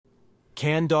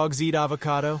Can dogs eat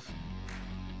avocado?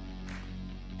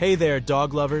 Hey there,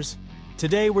 dog lovers.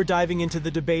 Today we're diving into the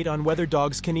debate on whether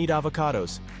dogs can eat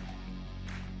avocados.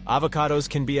 Avocados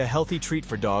can be a healthy treat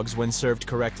for dogs when served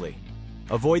correctly.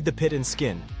 Avoid the pit and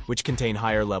skin, which contain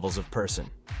higher levels of persin.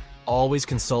 Always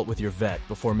consult with your vet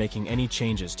before making any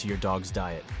changes to your dog's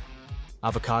diet.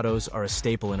 Avocados are a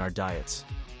staple in our diets.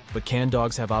 But can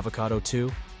dogs have avocado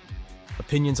too?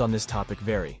 Opinions on this topic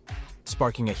vary,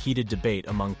 sparking a heated debate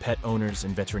among pet owners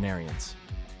and veterinarians.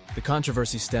 The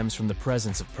controversy stems from the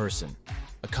presence of persin,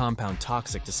 a compound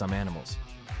toxic to some animals.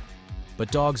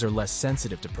 But dogs are less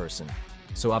sensitive to persin,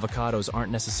 so avocados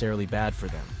aren't necessarily bad for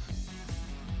them.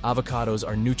 Avocados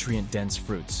are nutrient-dense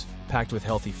fruits, packed with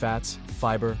healthy fats,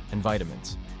 fiber, and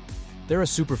vitamins. They're a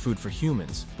superfood for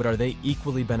humans, but are they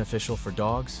equally beneficial for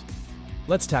dogs?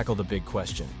 Let's tackle the big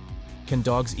question. Can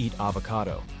dogs eat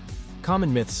avocado?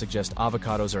 Common myths suggest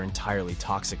avocados are entirely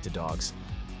toxic to dogs,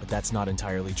 but that's not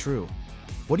entirely true.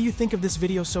 What do you think of this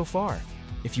video so far?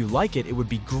 If you like it, it would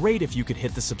be great if you could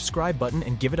hit the subscribe button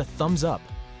and give it a thumbs up.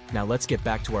 Now let's get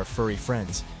back to our furry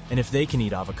friends, and if they can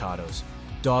eat avocados.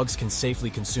 Dogs can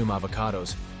safely consume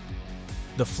avocados.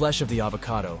 The flesh of the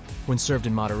avocado, when served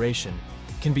in moderation,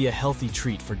 can be a healthy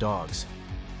treat for dogs.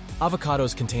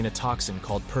 Avocados contain a toxin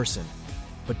called persin,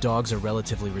 but dogs are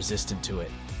relatively resistant to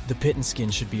it. The pit and skin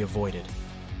should be avoided,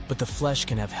 but the flesh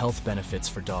can have health benefits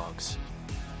for dogs.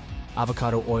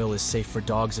 Avocado oil is safe for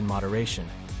dogs in moderation,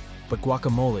 but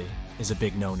guacamole is a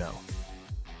big no-no.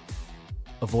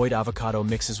 Avoid avocado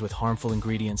mixes with harmful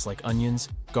ingredients like onions,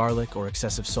 garlic, or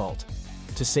excessive salt.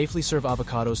 To safely serve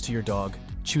avocados to your dog,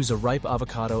 choose a ripe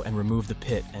avocado and remove the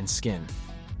pit and skin.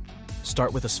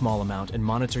 Start with a small amount and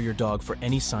monitor your dog for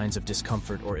any signs of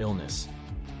discomfort or illness.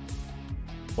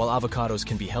 While avocados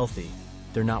can be healthy,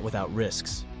 they're not without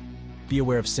risks. Be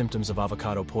aware of symptoms of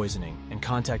avocado poisoning and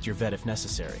contact your vet if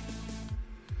necessary.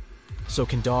 So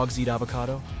can dogs eat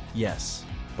avocado? Yes,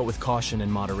 but with caution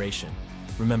and moderation.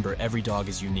 Remember, every dog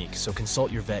is unique, so consult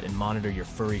your vet and monitor your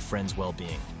furry friend's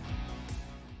well-being.